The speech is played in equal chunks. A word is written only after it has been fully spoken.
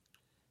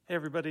Hey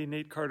everybody,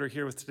 Nate Carter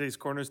here with today's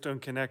Cornerstone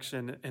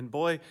Connection. And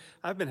boy,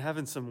 I've been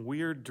having some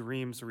weird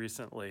dreams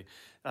recently.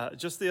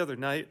 Just the other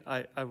night,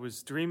 I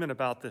was dreaming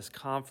about this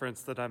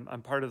conference that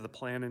I'm part of the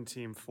planning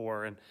team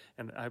for. And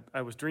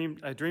I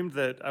dreamed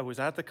that I was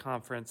at the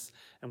conference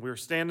and we were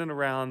standing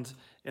around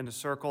in a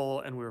circle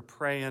and we were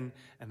praying.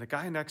 And the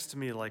guy next to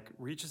me like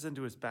reaches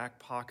into his back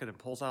pocket and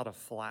pulls out a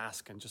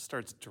flask and just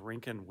starts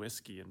drinking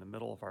whiskey in the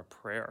middle of our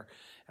prayer.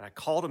 And I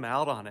called him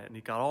out on it and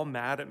he got all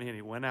mad at me and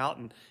he went out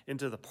and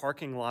into the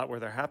parking lot where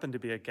there happened to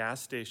be a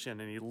gas station,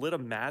 and he lit a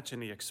match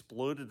and he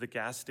exploded the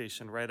gas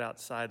station right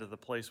outside of the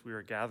place we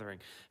were gathering,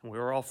 and we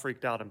were all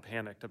freaked out and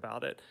panicked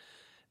about it.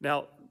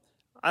 Now,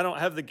 I don't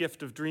have the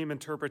gift of dream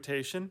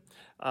interpretation,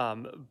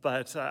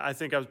 but I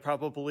think I was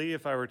probably,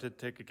 if I were to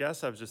take a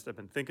guess, I've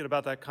been thinking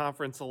about that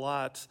conference a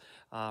lot.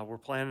 We're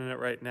planning it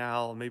right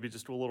now, maybe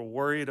just a little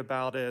worried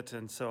about it,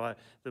 and so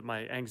that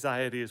my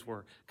anxieties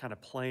were kind of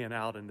playing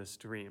out in this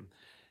dream.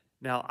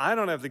 Now, I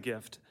don't have the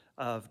gift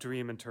of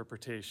dream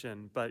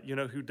interpretation, but you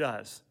know who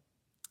does?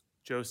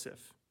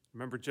 Joseph.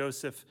 Remember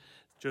Joseph?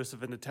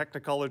 Joseph in the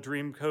Technicolor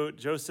Dreamcoat.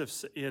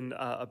 Joseph's in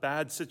a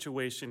bad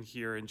situation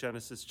here in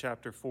Genesis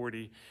chapter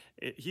 40.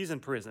 He's in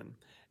prison.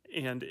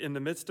 And in the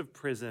midst of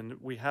prison,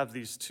 we have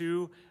these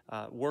two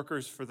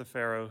workers for the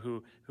Pharaoh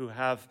who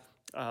have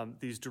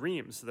these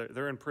dreams.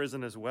 They're in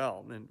prison as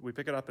well. And we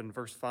pick it up in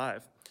verse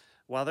 5.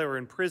 While they were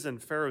in prison,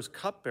 Pharaoh's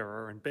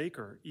cupbearer and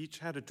baker each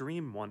had a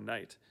dream one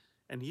night,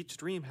 and each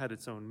dream had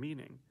its own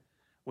meaning.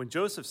 When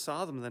Joseph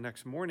saw them the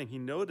next morning, he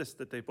noticed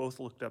that they both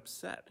looked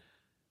upset.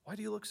 "Why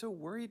do you look so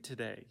worried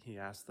today?" he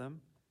asked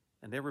them.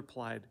 And they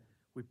replied,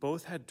 "We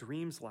both had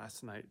dreams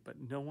last night, but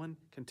no one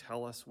can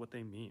tell us what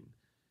they mean."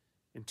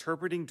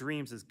 "Interpreting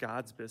dreams is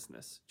God's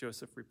business,"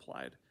 Joseph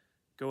replied.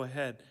 "Go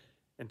ahead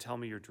and tell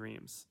me your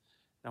dreams."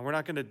 Now, we're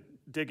not going to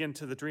dig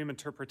into the dream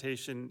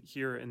interpretation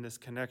here in this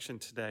connection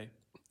today.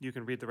 You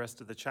can read the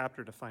rest of the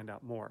chapter to find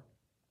out more.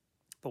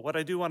 But what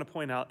I do want to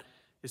point out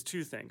is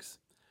two things.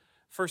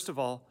 First of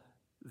all,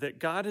 that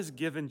God has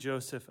given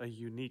Joseph a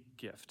unique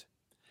gift.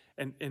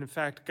 And in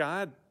fact,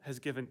 God has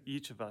given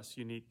each of us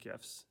unique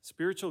gifts,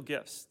 spiritual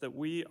gifts that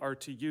we are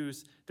to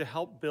use to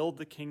help build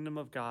the kingdom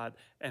of God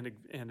and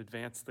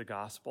advance the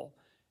gospel.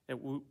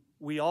 And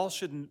we all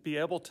should be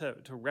able to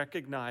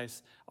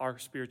recognize our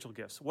spiritual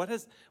gifts. What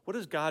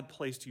has God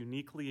placed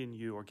uniquely in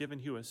you or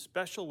given you a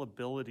special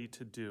ability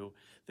to do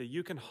that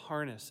you can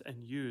harness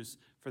and use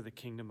for the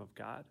kingdom of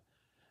God?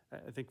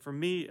 I think for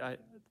me,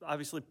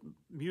 obviously,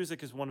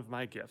 music is one of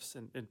my gifts,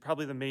 and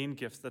probably the main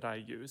gift that I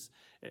use.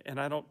 And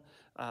I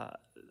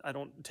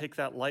don't take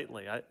that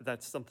lightly.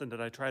 That's something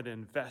that I try to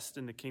invest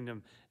in the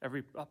kingdom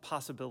every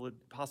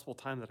possible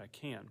time that I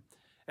can.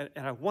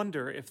 And I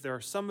wonder if there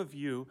are some of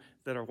you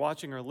that are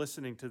watching or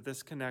listening to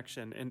this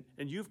connection,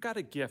 and you've got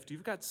a gift,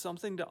 you've got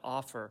something to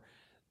offer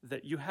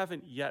that you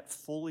haven't yet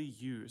fully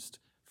used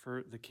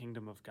for the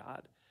kingdom of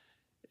God.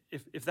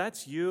 If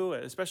that's you,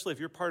 especially if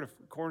you're part of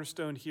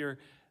Cornerstone here,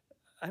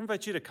 I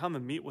invite you to come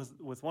and meet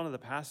with one of the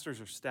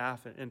pastors or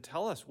staff and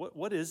tell us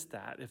what is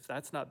that if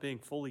that's not being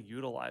fully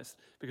utilized,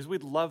 because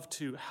we'd love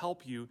to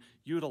help you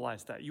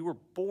utilize that. You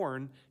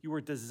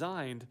were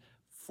designed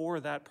for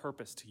that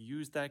purpose, to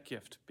use that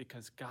gift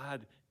because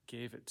God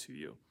gave it to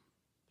you.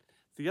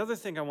 The other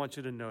thing I want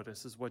you to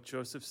notice is what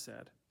Joseph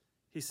said.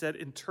 He said,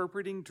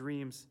 interpreting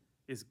dreams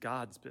is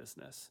God's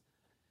business.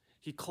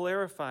 He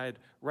clarified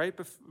right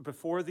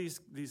before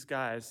these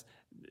guys,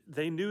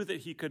 they knew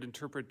that he could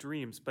interpret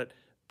dreams, but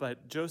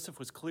Joseph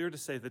was clear to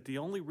say that the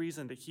only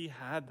reason that he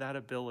had that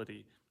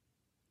ability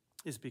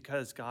is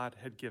because God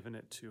had given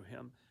it to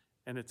him.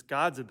 And it's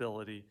God's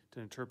ability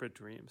to interpret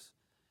dreams.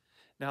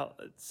 Now,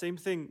 same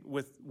thing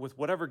with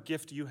whatever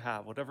gift you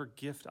have, whatever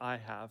gift I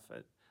have.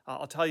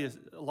 I'll tell you,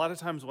 a lot of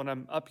times when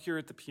I'm up here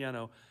at the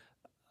piano,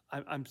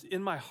 I'm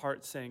in my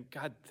heart saying,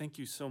 God, thank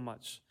you so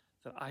much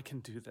that I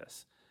can do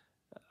this.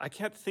 I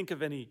can't think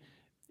of any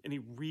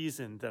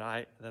reason that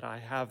I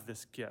have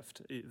this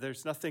gift.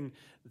 There's nothing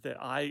that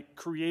I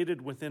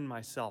created within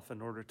myself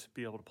in order to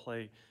be able to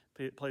play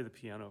the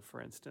piano,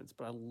 for instance.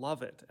 But I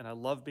love it, and I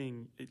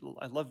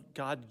love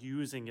God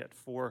using it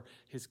for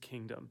His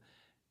kingdom.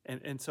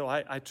 And so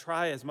I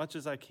try as much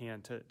as I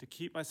can to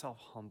keep myself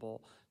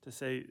humble, to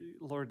say,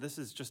 Lord, this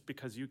is just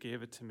because you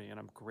gave it to me, and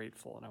I'm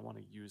grateful, and I want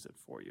to use it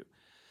for you.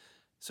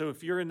 So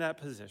if you're in that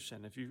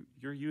position, if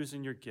you're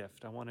using your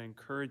gift, I want to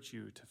encourage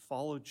you to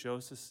follow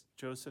Joseph's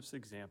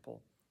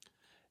example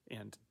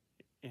and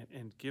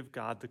give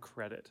God the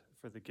credit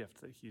for the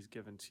gift that He's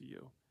given to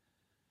you.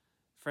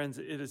 Friends,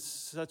 it is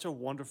such a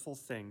wonderful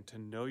thing to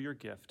know your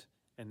gift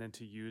and then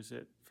to use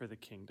it for the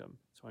kingdom.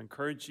 So I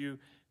encourage you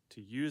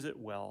to use it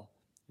well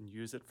and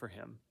use it for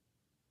Him.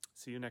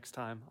 See you next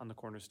time on the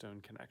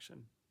Cornerstone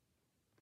Connection.